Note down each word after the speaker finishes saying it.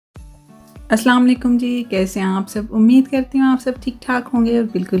अस्सलाम वालेकुम जी, कैसे हैं आप सब। उम्मीद करती हूँ आप सब ठीक ठाक होंगे और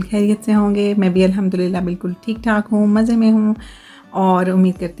बिल्कुल खैरियत से होंगे। मैं भी अल्हम्दुलिल्लाह बिल्कुल ठीक ठाक हूँ, मज़े में हूँ और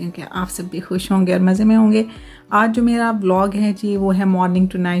उम्मीद करती हूँ कि आप सब भी खुश होंगे और मज़े में होंगे। आज जो मेरा व्लॉग है जी वो है मॉर्निंग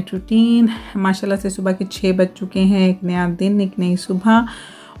टू नाइट रूटीन। माशाल्लाह से सुबह के 6 बज चुके हैं, एक नया दिन, एक नई सुबह।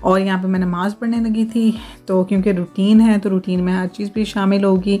 और यहाँ पे मैं नमाज़ पढ़ने लगी थी, तो क्योंकि रूटीन है तो रूटीन में हर चीज़ भी शामिल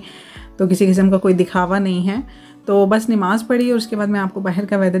होगी, तो किसी किस्म का कोई दिखावा नहीं है। तो बस नमाज़ पढ़ी और उसके बाद मैं आपको बाहर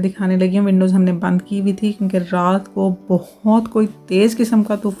का वेदर दिखाने लगी हूँ। विंडोज़ हमने बंद की हुई थी क्योंकि रात को बहुत कोई तेज़ किस्म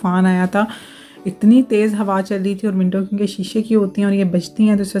का तूफ़ान आया था। इतनी तेज़ हवा चल रही थी और विंडो क्योंकि शीशे की होती हैं और ये बजती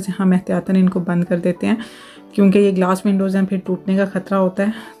हैं, तो इस वजह से हम एहतियातन इनको बंद कर देते हैं क्योंकि ये ग्लास विंडोज़ हैं, फिर टूटने का ख़तरा होता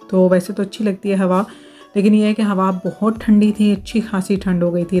है। तो वैसे तो अच्छी लगती है हवा, लेकिन यह है कि हवा बहुत ठंडी थी, अच्छी खासी ठंड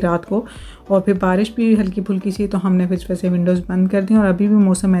हो गई थी रात को। और फिर बारिश भी हल्की फुल्की सी, तो हमने फिर वैसे विंडोज़ बंद कर दी। और अभी भी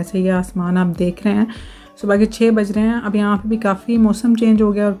मौसम ऐसे ही है, आसमान आप देख रहे हैं, सुबह के 6 बज रहे हैं। अब यहाँ पे भी काफ़ी मौसम चेंज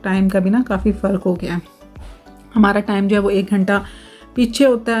हो गया और टाइम का भी ना काफ़ी फ़र्क हो गया है। हमारा टाइम जो है वो 1 घंटा पीछे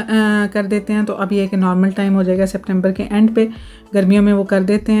होता कर देते हैं, तो अब ये कि नॉर्मल टाइम हो जाएगा सितंबर के एंड पे। गर्मियों में वो कर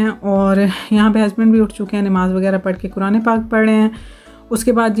देते हैं। और यहाँ पे हस्बैंड भी उठ चुके हैं, नमाज़ वगैरह पढ़ के कुरान पाक पढ़ रहे हैं।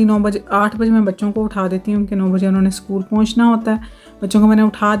 उसके बाद जी 8 बजे मैं बच्चों को उठा देती हूँ कि 9 बजे उन्होंने स्कूल पहुँचना होता है। बच्चों को मैंने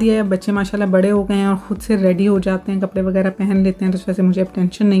उठा दिया है। बच्चे माशाल्लाह बड़े हो गए हैं और ख़ुद से रेडी हो जाते हैं, कपड़े वगैरह पहन लेते हैं, तो उस वजह से मुझे अब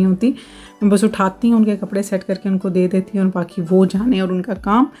टेंशन नहीं होती। मैं बस उठाती हूँ, उनके कपड़े सेट करके उनको दे देती हूँ और बाकी वो जाने और उनका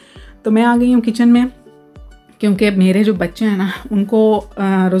काम। तो मैं आ गई हूँ किचन में, क्योंकि मेरे जो बच्चे हैं ना उनको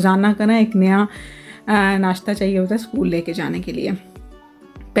रोज़ाना का ना एक नया नाश्ता चाहिए होता है स्कूल लेके जाने के लिए।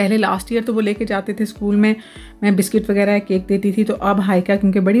 पहले लास्ट ईयर तो वो लेके जाते थे स्कूल में, मैं बिस्किट वगैरह केक देती थी। तो अब हाइका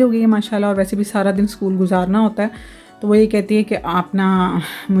क्योंकि बड़ी हो गई है माशाल्लाह और वैसे भी सारा दिन स्कूल गुजारना होता है, तो वो ये कहती है कि आप ना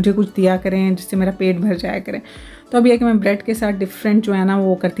मुझे कुछ दिया करें जिससे मेरा पेट भर जाया करे। तो अब यह कि मैं ब्रेड के साथ डिफरेंट जो है ना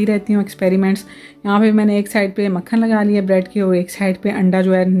वो करती रहती हूँ एक्सपेरिमेंट्स। यहाँ पे मैंने एक साइड पे मक्खन लगा लिया ब्रेड की और एक साइड पे अंडा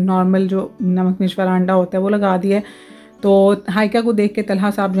जो है नॉर्मल जो नमक मिर्च वाला अंडा होता है वो लगा दिया है। तो हाइका को देख के तलहा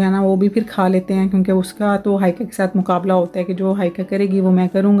साहब जो है ना वो भी फिर खा लेते हैं, क्योंकि उसका तो हाइका के साथ मुकाबला होता है कि जो हाइका करेगी वो मैं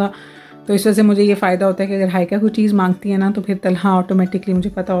करूँगा। तो इस वजह से मुझे ये फ़ायदा होता है कि अगर हाइका कोई चीज़ मांगती है ना तो फिर तलहा ऑटोमेटिकली मुझे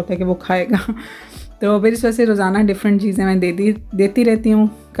पता होता है कि वो खाएगा। तो फिर इस वजह से रोज़ाना डिफरेंट चीज़ें मैं देती रहती हूँ।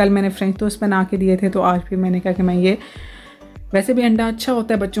 कल मैंने फ्रेंच टोस्ट बना के दिए थे, तो आज फिर मैंने कहा कि मैं ये, वैसे भी अंडा अच्छा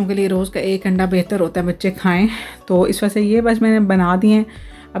होता है बच्चों के लिए, रोज़ का एक अंडा बेहतर होता है बच्चे खाएँ। तो इस वजह से ये बस मैंने बना दिए हैं।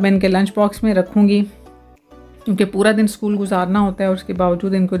 अब मैं इनके लंच बॉक्स में रखूँगी क्योंकि पूरा दिन स्कूल गुजारना होता है और उसके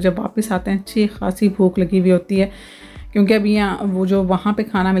बावजूद इनको जब वापस आते हैं अच्छी खासी भूख लगी हुई होती है। क्योंकि अभी यहाँ वो जो वहाँ पे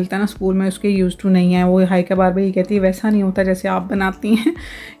खाना मिलता है ना स्कूल में उसके यूज़ टू नहीं है। वो हाई का बार बार ये कहती है वैसा नहीं होता जैसे आप बनाती हैं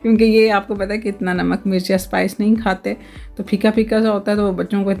क्योंकि ये आपको पता है कि इतना नमक मिर्च या स्पाइस नहीं खाते, तो फीका फीका सा होता है, तो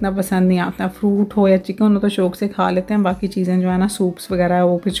बच्चों को इतना पसंद नहीं आता। फ्रूट हो या चिकन हो तो शौक से खा लेते हैं, बाकी चीज़ें जो है ना सूप्स वगैरह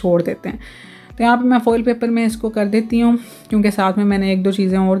वो फिर छोड़ देते हैं। तो यहाँ पे मैं फॉइल पेपर में इसको कर देती हूँ, क्योंकि साथ में मैंने 1-2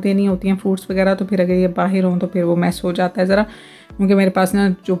 चीज़ें और देनी होती हैं फ्रूट्स वगैरह, तो फिर अगर ये बाहर हों तो फिर वो मैस हो जाता है ज़रा। क्योंकि मेरे पास ना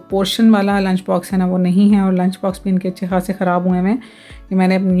जो पोर्शन वाला लंच बॉक्स है ना वो नहीं है, और लंच बॉक्स भी इनके अच्छे खासे ख़राब हुए हैं कि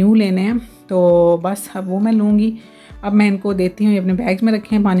मैंने अब न्यू लेने हैं, तो बस अब वो मैं लूँगी। अब मैं इनको देती हूँ, ये अपने बैग्स में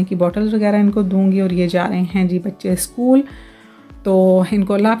रखे हैं, पानी की बॉटल्स वगैरह इनको दूँगी। और ये जा रहे हैं जी बच्चे स्कूल, तो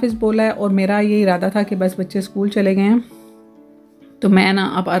इनको अल्लाह हाफ़िज़ बोला है। और मेरा ये इरादा था कि बस बच्चे स्कूल चले गए हैं तो मैं ना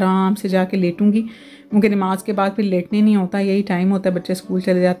अब आराम से जाके लेटूंगी, क्योंकि नमाज के बाद फिर लेटने नहीं होता, यही टाइम होता है, बच्चे स्कूल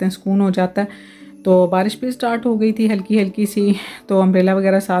चले जाते हैं, सुकून हो जाता है। तो बारिश भी स्टार्ट हो गई थी हल्की हल्की सी, तो अम्ब्रेला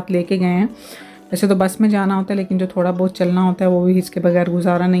वगैरह साथ लेके गए हैं। वैसे तो बस में जाना होता है, लेकिन जो थोड़ा बहुत चलना होता है वो भी इसके बगैर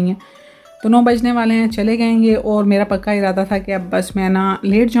गुजारा नहीं है। तो 9 बजने वाले हैं, चले गएंगे। और मेरा पक्का इरादा था कि अब बस मैं ना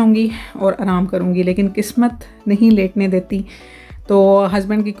लेट जाऊँगी और आराम करूँगी, लेकिन किस्मत नहीं लेटने देती। तो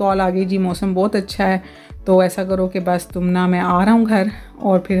हस्बैंड की कॉल आ गई, जी मौसम बहुत अच्छा है, तो ऐसा करो कि बस तुम ना, मैं आ रहा हूँ घर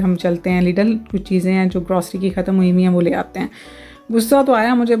और फिर हम चलते हैं लिडल, कुछ चीज़ें हैं जो ग्रॉसरी की ख़त्म हुई हुई हैं वो ले आते हैं। गुस्सा तो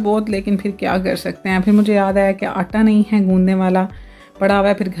आया मुझे बहुत, लेकिन फिर क्या कर सकते हैं। फिर मुझे याद आया कि आटा नहीं है गूंदने वाला पड़ा हुआ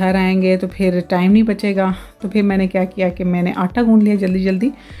है, फिर घर आएंगे तो फिर टाइम नहीं बचेगा। तो फिर मैंने क्या किया कि मैंने आटा गूंद लिया जल्दी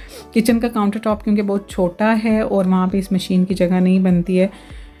जल्दी। किचन का काउंटर टॉप क्योंकि बहुत छोटा है और वहाँ पर इस मशीन की जगह नहीं बनती है,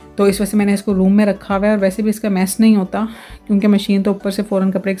 तो इस वजह से मैंने इसको रूम में रखा हुआ है। और वैसे भी इसका मैस नहीं होता, क्योंकि मशीन तो ऊपर से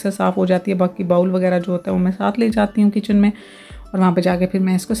फ़ौरन कपड़े के साथ साफ़ हो जाती है। बाकी बाउल वगैरह जो होता है वो मैं साथ ले जाती हूँ किचन में, और वहाँ पे जाके फिर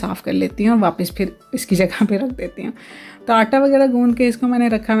मैं इसको साफ़ कर लेती हूँ और वापस फिर इसकी जगह पे रख देती हूँ। तो आटा वगैरह गूंद के इसको मैंने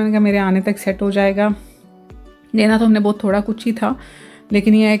रखा, मैंने कहा मेरे आने तक सेट हो जाएगा। लेना तो हमने बहुत थोड़ा कुछ ही था,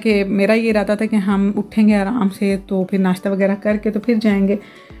 लेकिन यह है कि मेरा ये इरादा था कि हम उठेंगे आराम से तो फिर नाश्ता वगैरह करके तो फिर जाएँगे।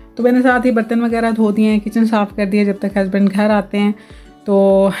 तो मैंने साथ ही बर्तन वगैरह धो दिए हैं, किचन साफ़ कर दिया जब तक हस्बैंड घर आते हैं।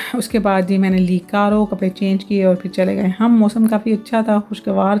 तो उसके बाद जी मैंने लीक कारो, कपड़े चेंज किए और फिर चले गए हम। मौसम काफ़ी अच्छा था,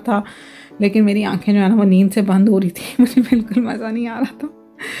 खुशगवार था, लेकिन मेरी आंखें जो है ना वो नींद से बंद हो रही थी, मुझे बिल्कुल मज़ा नहीं आ रहा था।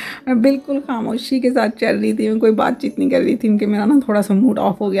 मैं बिल्कुल खामोशी के साथ चल रही थी, मैं कोई बातचीत नहीं कर रही थी, क्योंकि मेरा ना थोड़ा सा मूड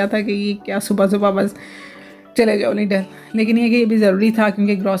ऑफ हो गया था कि ये क्या सुबह सुबह बस चले जाओ लीडर। लेकिन ये कि ये भी ज़रूरी था,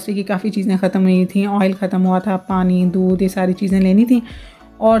 क्योंकि ग्रॉसरी की काफ़ी चीज़ें ख़त्म हुई थी, ऑयल ख़त्म हुआ था, पानी, दूध, ये सारी चीज़ें लेनी थी।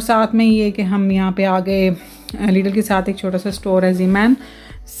 और साथ में ये कि हम यहाँ पे आ गए, लीडर के साथ एक छोटा सा स्टोर है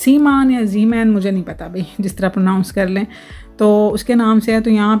सीमान या जीमैन, मुझे नहीं पता भाई, जिस तरह प्रोनाउंस कर लें, तो उसके नाम से है। तो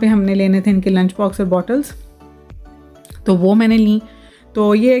यहाँ पे हमने लेने थे इनके लंच बॉक्स और बॉटल्स, तो वो मैंने ली।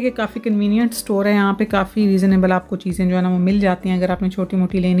 तो ये है कि काफ़ी कन्वीनियंट स्टोर है, यहाँ पे काफ़ी रीज़नेबल आपको चीज़ें जो है ना वो मिल जाती हैं अगर आपने छोटी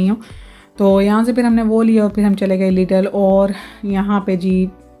मोटी लेनी हो। तो यहाँ से फिर हमने वो लिया और फिर हम चले गए लिडल, और यहाँ पे जी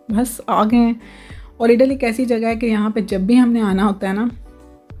बस आ गए हैं। और लिडल एक ऐसी जगह है कि यहाँ पे जब भी हमने आना होता है ना,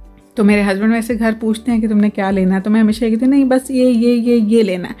 तो मेरे हस्बैंड वैसे घर पूछते हैं कि तुमने क्या लेना है, तो मैं हमेशा कहती हूँ नहीं बस ये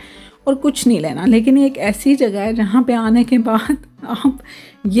लेना है और कुछ नहीं लेना। लेकिन ये एक ऐसी जगह है जहाँ पे आने के बाद आप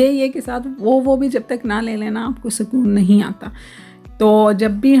ये के साथ वो भी जब तक ना ले लेना आपको सुकून नहीं आता। तो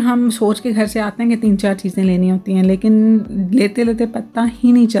जब भी हम सोच के घर से आते हैं कि 3-4 चीज़ें लेनी होती हैं, लेकिन लेते लेते पता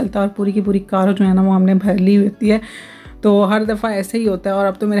ही नहीं चलता और पूरी की पूरी कार जो है ना वो हमने भर ली होती है। तो हर दफ़ा ऐसे ही होता है। और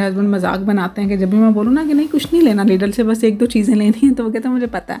अब तो मेरे हस्बैंड मजाक बनाते हैं कि जब भी मैं बोलूँ ना कि नहीं कुछ नहीं लेना लीडल से, बस 1-2 चीज़ें लेनी है, तो वो कहते हैं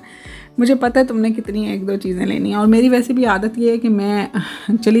मुझे पता है तुमने कितनी 1-2 चीज़ें लेनी है। और मेरी वैसे भी आदत ये है कि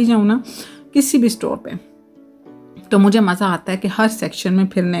मैं चली जाऊँ ना किसी भी स्टोर पे, तो मुझे मज़ा आता है कि हर सेक्शन में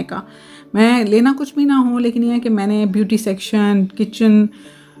फिरने का। मैं लेना कुछ भी ना हो, लेकिन यह है कि मैंने ब्यूटी सेक्शन, किचन,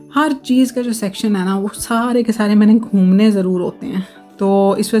 हर चीज़ का जो सेक्शन है ना वो सारे के सारे मैंने घूमने ज़रूर होते हैं।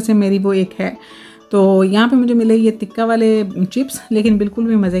 तो इस वजह से मेरी वो एक है। तो यहाँ पे मुझे मिले ये टिक्का वाले चिप्स, लेकिन बिल्कुल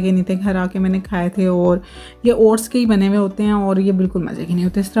भी मज़े के नहीं थे। घर आके मैंने खाए थे, और ये ओट्स के ही बने हुए होते हैं और ये बिल्कुल मज़े के नहीं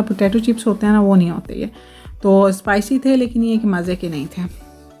होते। इस तरह पोटैटो चिप्स होते हैं ना वो नहीं होते ये। तो स्पाइसी थे लेकिन ये कि मज़े के नहीं थे।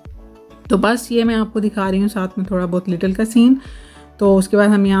 तो बस ये मैं आपको दिखा रही हूँ, साथ में थोड़ा बहुत लिटिल का सीन। तो उसके बाद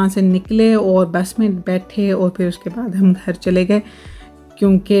हम यहाँ से निकले और बस में बैठे, और फिर उसके बाद हम घर चले गए,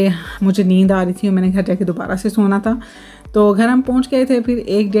 क्योंकि मुझे नींद आ रही थी और मैंने घर जाके दोबारा से सोना था। तो घर हम पहुँच गए थे, फिर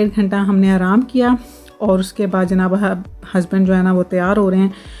 1-1.5 घंटा हमने आराम किया, और उसके बाद जनाब हस्बैंड जो है ना वो तैयार हो रहे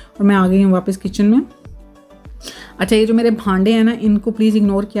हैं और मैं आ गई हूँ वापस किचन में। अच्छा, ये जो मेरे भांडे हैं ना इनको प्लीज़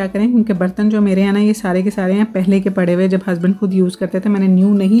इग्नोर किया करें, क्योंकि बर्तन जो मेरे हैं ना ये सारे के सारे हैं पहले के पड़े हुए, जब हस्बैंड खुद यूज़ करते थे। मैंने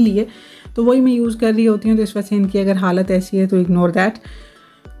न्यू नहीं लिए, तो वही मैं यूज़ कर रही होती हूँ। तो इस वजह से इनकी अगर हालत ऐसी है तो इग्नोर दैट।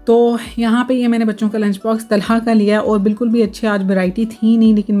 तो यहाँ पे ये मैंने बच्चों का लंच बॉक्स तलहा का लिया, और बिल्कुल भी अच्छे, आज वैरायटी थी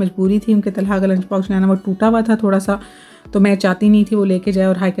नहीं लेकिन मजबूरी थी, उनके तलहा का लंच बॉक्स जो है ना वो टूटा हुआ था थोड़ा सा, तो मैं चाहती नहीं थी वो लेके जाए।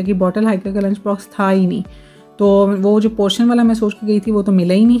 और हाइका की बॉटल, हाइका का लंच बॉक्स था ही नहीं, तो वो जो पोर्शन वाला मैं सोच के गई थी वो तो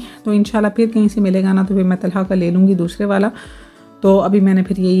मिला ही नहीं। तो इंशाल्लाह फिर कहीं से मिलेगा ना तो फिर मैं तलहा का ले लूँगी दूसरे वाला। तो अभी मैंने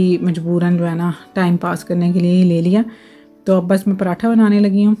फिर यही मजबूरन जो है ना टाइम पास करने के लिए ही ले लिया। तो अब बस मैं पराठा बनाने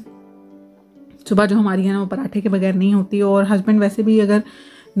लगी हूँ। सुबह जो हमारी है ना वो पराठे के बगैर नहीं होती। और हस्बैंड वैसे भी अगर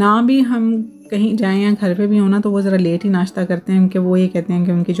ना भी हम कहीं जाएँ या घर पे भी हो ना तो वो ज़रा लेट ही नाश्ता करते हैं, क्योंकि वो ये कहते हैं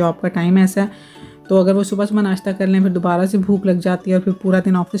कि उनकी जॉब का टाइम ऐसा है। तो अगर वो सुबह सुबह नाश्ता कर लें फिर दोबारा से भूख लग जाती है, और फिर पूरा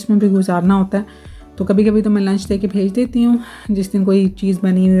दिन ऑफिस में भी गुजारना होता है। तो कभी कभी तो मैं लंच दे के भेज देती हूँ, जिस दिन कोई चीज़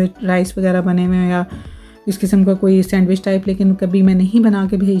बनी हुई, राइस वगैरह बने हुए या इस किस्म का कोई सैंडविच टाइप, लेकिन कभी मैं नहीं बना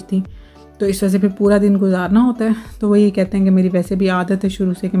के भेजती। तो इस वजह से फिर पूरा दिन गुजारना होता है। तो वो ये कहते हैं कि मेरी वैसे भी आदत है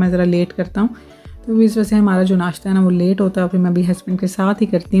शुरू से कि मैं ज़रा लेट करता हूँ, तो इस वजह से हमारा जो नाश्ता है ना वो लेट होता है, फिर मैं भी हस्बैंड के साथ ही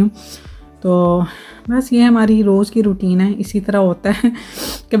करती हूँ। तो बस ये हमारी रोज़ की रूटीन है, इसी तरह होता है।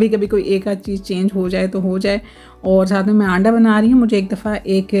 कभी कभी कोई एक आध चीज़ चेंज हो जाए तो हो जाए। और साथ में मैं अंडा बना रही हूँ। मुझे एक दफ़ा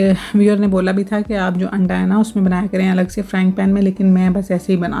एक व्यूअर ने बोला भी था कि आप जो अंडा है ना उसमें बनाया करें अलग से फ्राइंग पैन में, लेकिन मैं बस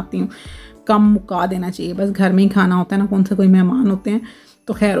ऐसे ही बनाती हूँ, कम मुका देना चाहिए, बस घर में ही खाना होता है ना, कौन सा कोई मेहमान होते हैं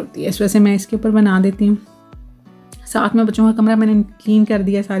तो खैर होती है। इस वजह से मैं इसके ऊपर बना देती हूँ। साथ में बच्चों का कमरा मैंने क्लीन कर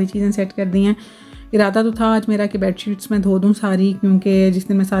दिया, सारी चीज़ें सेट कर दी हैं। इरादा तो था आज मेरा कि बेडशीट्स मैं धो दूँ सारी, क्योंकि जिस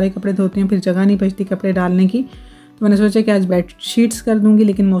दिन मैं सारे कपड़े धोती हूँ फिर जगह नहीं बचती कपड़े डालने की। तो मैंने सोचा कि आज बेडशीट्स कर दूँगी,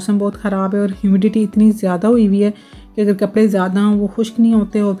 लेकिन मौसम बहुत ख़राब है और ह्यूमिडिटी इतनी ज़्यादा हुई हुई है कि अगर कपड़े ज़्यादा हों वो खुश्क नहीं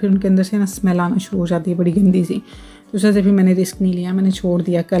होते और फिर उनके अंदर से ना स्मेल आना शुरू हो जाती है बड़ी गंदी सी। तो उस वजह से फिर मैंने रिस्क नहीं लिया, मैंने छोड़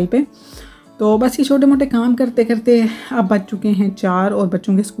दिया कल पे। तो बस ये छोटे मोटे काम करते करते अब बज चुके हैं 4 और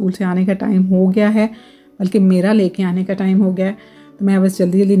बच्चों के स्कूल से आने का टाइम हो गया है, बल्कि मेरा लेके आने का टाइम हो गया है। तो मैं बस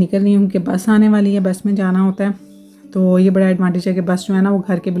जल्दी जल्दी निकल रही हूँ कि बस आने वाली है, बस में जाना होता है। तो ये बड़ा एडवांटेज है कि बस जो है ना वो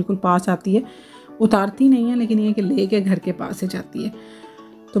घर के बिल्कुल पास आती है, उतारती नहीं है लेकिन ये कि ले के घर के पास से जाती है।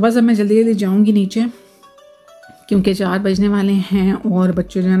 तो बस अब मैं जल्दी जल्दी जाऊँगी नीचे, क्योंकि 4 बजने वाले हैं और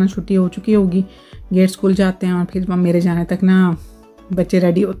बच्चे जो है ना छुट्टी हो चुकी होगी, गेट स्कूल जाते हैं और फिर मेरे जाने तक ना बच्चे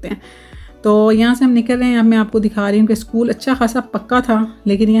रेडी होते हैं। तो यहाँ से हम निकल रहे हैं। अब मैं आपको दिखा रही हूँ कि स्कूल अच्छा खासा पक्का था,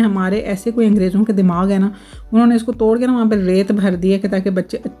 लेकिन ये हमारे ऐसे कोई अंग्रेज़ों के दिमाग है ना, उन्होंने इसको तोड़ के ना वहाँ पर रेत भर दी है कि ताकि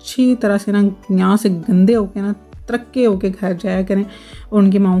बच्चे अच्छी तरह से ना यहाँ से गंदे होकर ना तरक्के होके घर जाया करें और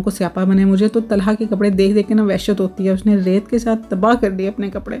उनकी माओं को स्यापा बने। मुझे तो तलहा के कपड़े देख देख के ना वहशत होती है। उसने रेत के साथ तबाह कर दिए अपने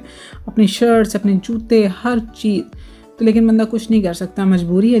कपड़े, अपनी शर्ट्स, अपने जूते, हर चीज़। तो लेकिन बंदा कुछ नहीं कर सकता,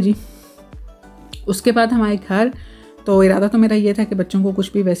 मजबूरी है जी। उसके बाद हमारे घर, तो इरादा तो मेरा ये था कि बच्चों को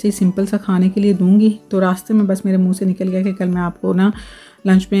कुछ भी वैसे ही सिंपल सा खाने के लिए दूंगी। तो रास्ते में बस मेरे मुंह से निकल गया कि कल मैं आपको ना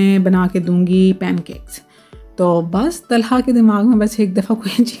लंच में बना के दूंगी पैनकेक्स। तो बस तलहा के दिमाग में बस एक दफ़ा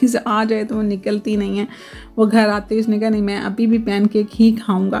कोई चीज़ आ जाए तो वो निकलती नहीं है। वो घर आते ही उसने कहा नहीं मैं अभी भी पैनकेक ही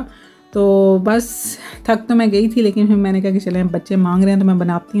खाऊंगा। तो बस थक तो मैं गई थी, लेकिन फिर मैंने कहा कि चले बच्चे मांग रहे हैं तो मैं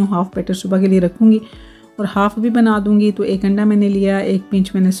बनाती हूँ। हाफ़ बैटर सुबह के लिए रखूँगी और हाफ़ भी बना दूँगी। तो 1 अंडा मैंने लिया, 1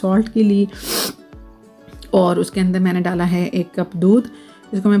 पिंच मैंने सॉल्ट की ली और उसके अंदर मैंने डाला है 1 कप दूध।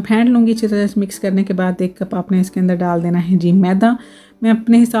 इसको मैं फेंट लूँगी अच्छी तरह से। मिक्स करने के बाद 1 कप आपने इसके अंदर डाल देना है जी मैदा। मैं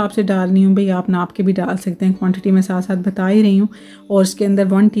अपने हिसाब से डाल रही हूँ, भाई आप नाप के भी डाल सकते हैं, क्वांटिटी में साथ साथ बता ही रही हूँ। और इसके अंदर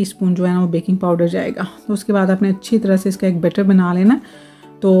 1 टीस्पून जो है ना वो बेकिंग पाउडर जाएगा। तो उसके बाद आपने अच्छी तरह से इसका एक बैटर बना लेना।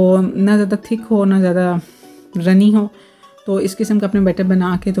 तो ना ज़्यादा थिक हो ना ज़्यादा रनी हो, तो इस किस्म का अपने बैटर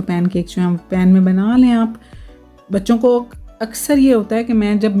बना के तो पैनकेक जो है पैन में बना लें आप। बच्चों को अक्सर ये होता है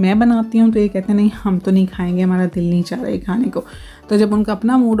कि जब मैं बनाती हूँ तो ये कहते हैं नहीं हम तो नहीं खाएंगे, हमारा दिल नहीं चाह रहा है खाने को। तो जब उनका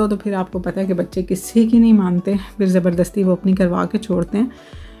अपना मूड हो तो फिर आपको पता है कि बच्चे किसी की नहीं मानते, फिर ज़बरदस्ती वो अपनी करवा के छोड़ते हैं।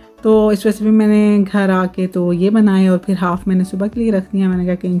 तो इस वजह से भी मैंने घर आके तो ये बनाए और फिर हाफ़ मैंने सुबह के लिए रख दिया। मैंने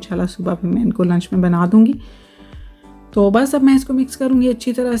कहा कि इंशाल्लाह सुबह फिर मैं इनको लंच में बना दूँगी। तो बस अब मैं इसको मिक्स करूँगी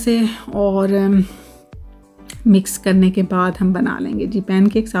अच्छी तरह से और मिक्स करने के बाद हम बना लेंगे जी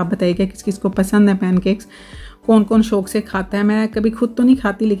पैनकेक्स। आप बताइएगा किस किस को पसंद है पैनकेक्स, कौन कौन शौक़ से खाता है। मैं कभी खुद तो नहीं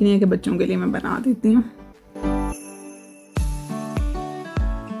खाती, लेकिन ये कि बच्चों के लिए मैं बना देती हूँ।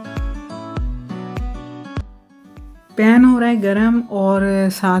 पैन हो रहा है गरम और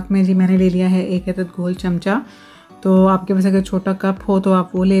साथ में जी मैंने ले लिया है 1 अदद गोल चमचा। तो आपके पास अगर छोटा कप हो तो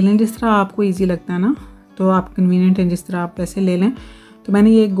आप वो ले लें, जिस तरह आपको ईजी लगता है ना, तो आप कन्वीनियंट है जिस तरह आप वैसे ले लें। तो मैंने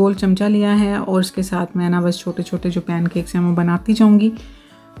ये 1 गोल चमचा लिया है और इसके साथ मैं ना बस छोटे छोटे जो पैनकेक्स हैं वो बनाती जाऊँगी।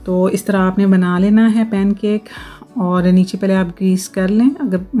 तो इस तरह आपने बना लेना है पैनकेक और नीचे पहले आप ग्रीस कर लें।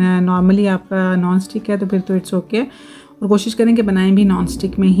 अगर नॉर्मली आपका नॉन स्टिक है तो फिर तो इट्स ओके, और कोशिश करें कि बनाएं भी नॉन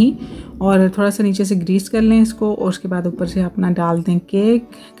स्टिक में ही। और थोड़ा सा नीचे से ग्रीस कर लें इसको और उसके बाद ऊपर से अपना डाल दें केक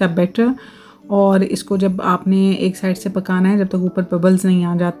का बैटर। और इसको जब आपने एक साइड से पकाना है जब तक ऊपर बबल्स नहीं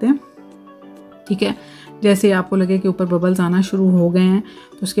आ जाते, ठीक है। जैसे आपको लगे कि ऊपर बबल्स आना शुरू हो गए हैं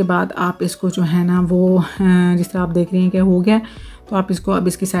तो उसके बाद आप इसको जो है ना वो जिस तरह आप देख रही हैं कि हो गया, तो आप इसको अब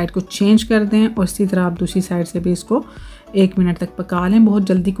इसकी साइड को चेंज कर दें और इसी तरह आप दूसरी साइड से भी इसको 1 मिनट तक पका लें। बहुत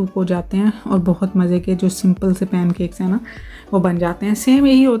जल्दी कुक हो जाते हैं और बहुत मज़े के जो सिंपल से पैनकेक्स हैं ना वो बन जाते हैं। सेम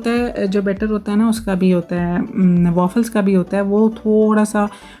यही होता है, जो बैटर होता है ना उसका भी होता है, वॉफल्स का भी होता है। वो थोड़ा सा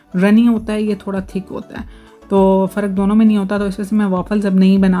रनी होता है, ये थोड़ा थिक होता है, तो फ़र्क दोनों में नहीं होता। तो इस वजह से मैं वॉफल्स अब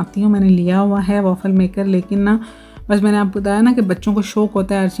नहीं बनाती हूँ। मैंने लिया हुआ है वॉफल मेकर, लेकिन ना बस मैंने आपको बताया ना कि बच्चों को शौक़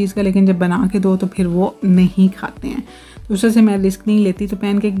होता है हर चीज़ का, लेकिन जब बना के दो तो फिर वो नहीं खाते हैं। तो उस वजह से मैं रिस्क नहीं लेती। तो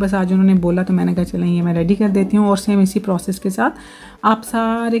पैनकेक बस आज उन्होंने बोला तो मैंने कहा चलें ये मैं रेडी कर देती हूँ। और सेम इसी प्रोसेस के साथ आप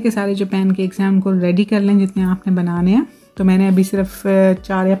सारे के सारे जो पैनकेक्स हैं उनको रेडी कर लें जितने आपने बनाने हैं। तो मैंने अभी सिर्फ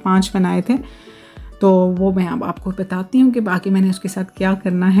 4 या 5 बनाए थे, तो वो मैं अब आपको बताती हूँ कि बाकी मैंने उसके साथ क्या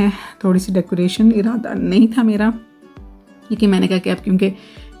करना है। थोड़ी सी डेकोरेशन इरादा नहीं था मेरा, लेकिन मैंने कहा कि अब क्योंकि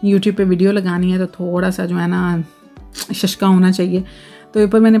यूट्यूब पे वीडियो लगानी है तो थोड़ा सा जो है ना शशका होना चाहिए। तो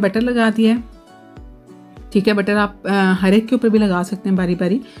ऊपर मैंने बटर लगा दिया है, ठीक है। बटर आप हर एक के ऊपर भी लगा सकते हैं बारी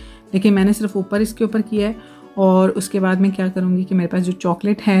बारी, लेकिन मैंने सिर्फ ऊपर इसके ऊपर किया है। और उसके बाद मैं क्या करूँगी कि मेरे पास जो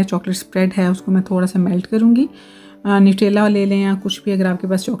चॉकलेट स्प्रेड है उसको मैं थोड़ा सा मेल्ट करूँगी। न्यूटेला ले लें या कुछ भी, अगर आपके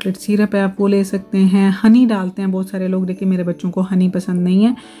पास चॉकलेट सिरप है आप वो ले सकते हैं। हनी डालते हैं बहुत सारे लोग, लेकिन मेरे बच्चों को हनी पसंद नहीं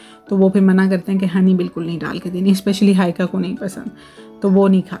है, तो वो फिर मना करते हैं कि हनी बिल्कुल नहीं डाल के देनी, स्पेशली हाइका को नहीं पसंद, तो वो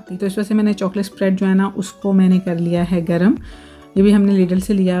नहीं खाती। तो इस वजह से मैंने चॉकलेट स्प्रेड जो है ना उसको मैंने कर लिया है गरम। ये भी हमने लीडल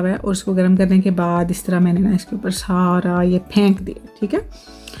से लिया हुआ है। और उसको गर्म करने के बाद इस तरह मैंने ना इसके ऊपर सारा ये फेंक दिया, ठीक है।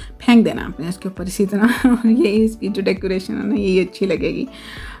 फेंक देना आपने इसके ऊपर इसी तरह। और ये इसकी जो डेकोरेशन है ना ये अच्छी लगेगी।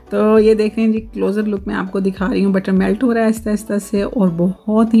 तो ये देख रहे हैं जी, क्लोजर लुक में आपको दिखा रही हूँ। बटर मेल्ट हो रहा है आहिस्ता आहिस्ता से और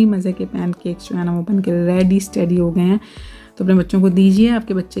बहुत ही मज़े के पैनकेक्स जो है ना वो बन के रेडी स्टेडी हो गए हैं। तो अपने बच्चों को दीजिए,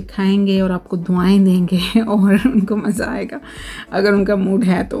 आपके बच्चे खाएंगे और आपको दुआएं देंगे और उनको मज़ा आएगा अगर उनका मूड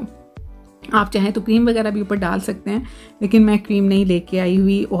है तो। आप चाहें तो क्रीम वगैरह भी ऊपर डाल सकते हैं, लेकिन मैं क्रीम नहीं लेके आई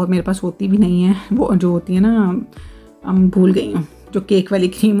हुई और मेरे पास होती भी नहीं है। वो जो होती है ना, हम भूल गई हूँ, जो केक वाली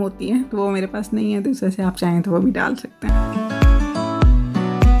क्रीम होती है, तो वो मेरे पास नहीं है। तो इस वजह से आप चाहें तो वो भी डाल सकते हैं।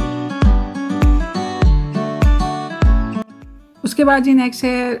 उसके बाद जी नेक्स्ट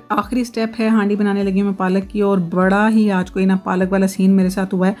है, आखिरी स्टेप है, हांडी बनाने लगी हूँ मैं पालक की। और बड़ा ही आज कोई ना पालक वाला सीन मेरे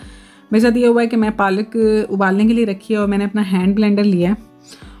साथ हुआ है। मेरे साथ ये हुआ है कि मैं पालक उबालने के लिए रखी है और मैंने अपना हैंड ब्लेंडर लिया है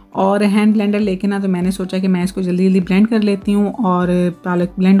और हैंड ब्लेंडर लेके ना तो मैंने सोचा कि मैं इसको जल्दी जल्दी ब्लेंड कर लेती हूँ और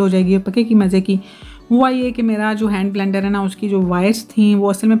पालक ब्लेंड हो जाएगी और पकेगी मज़े की। हुआ ये कि मेरा जो हैंड ब्लेंडर है ना उसकी जो वायर्स थी वो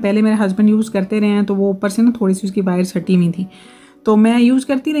असल में पहले मेरे हस्बैंड यूज़ करते रहे हैं, तो वो ऊपर से ना थोड़ी सी उसकी वायर्स हटी हुई थी, तो मैं यूज़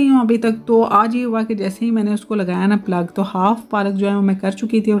करती रही हूँ अभी तक। तो आज ये हुआ कि जैसे ही मैंने उसको लगाया ना प्लग, तो हाफ़ पालक जो है वो मैं कर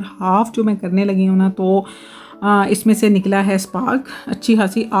चुकी थी और हाफ़ जो मैं करने लगी हूँ ना तो इसमें से निकला है स्पार्क, अच्छी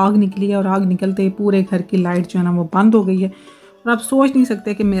खासी आग निकली है और आग निकलते ही पूरे घर की लाइट जो है ना वो बंद हो गई है। और आप सोच नहीं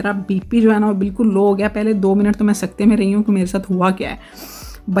सकते कि मेरा बीपी जो है ना वो बिल्कुल लो हो गया। पहले 2 मिनट तो मैं सकते में रही हूँ कि मेरे साथ हुआ क्या है।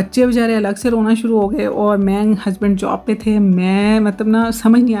 बच्चे बेचारे अलग से रोना शुरू हो गए और मैं हस्बैंड जॉब पे थे, मैं मतलब ना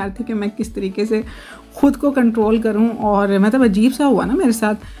समझ नहीं आ रही थी कि मैं किस तरीके से ख़ुद को कंट्रोल करूं। और मतलब अजीब सा हुआ ना मेरे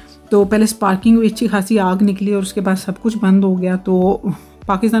साथ। तो पहले स्पार्किंग हुई, अच्छी खासी आग निकली और उसके बाद सब कुछ बंद हो गया। तो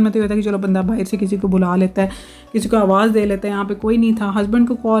पाकिस्तान में तो ये होता है कि चलो बंदा बाहर से किसी को बुला लेता है, किसी को आवाज़ दे लेता है। यहाँ पे कोई नहीं था। हस्बैंड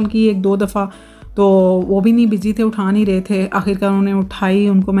को कॉल की 1-2 दफ़ा, तो वो भी नहीं, बिजी थे, उठा नहीं रहे थे। आखिरकार उन्होंने उठाई,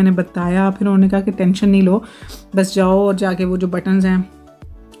 उनको मैंने बताया, फिर उन्होंने कहा कि टेंशन नहीं लो, बस जाओ और जाके वो जो बटन्स हैं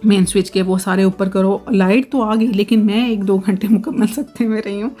मेन स्विच के वो सारे ऊपर करो। लाइट तो आ गई लेकिन मैं 1-2 घंटे मुकम्मल सकते में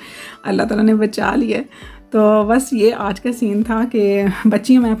रही हूँ, अल्लाह ताला ने बचा लिया। तो बस ये आज का सीन था कि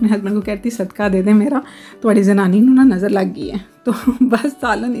बच्ची मैं अपने हस्बैंड को कहती सदका दे दे मेरा, थोड़ी जनानी ना नज़र लग गई है। तो बस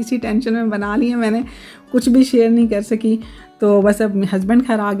सालन इसी टेंशन में बना लिया मैंने, कुछ भी शेयर नहीं कर सकी। तो बस अब हस्बैंड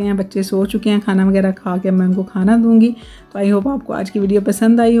घर आ गए हैं, बच्चे सो चुके हैं, खाना वगैरह खा के मैं उनको खाना दूंगी। तो आई होप आपको आज की वीडियो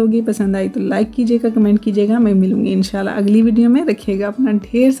पसंद आई होगी। पसंद आई तो लाइक कीजिएगा, कमेंट कीजिएगा। मैं मिलूँगी इंशाल्लाह अगली वीडियो में। रखिएगा अपना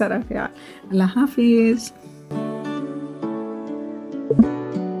ढेर सारा ख्याल। अल्लाह हाफिज़।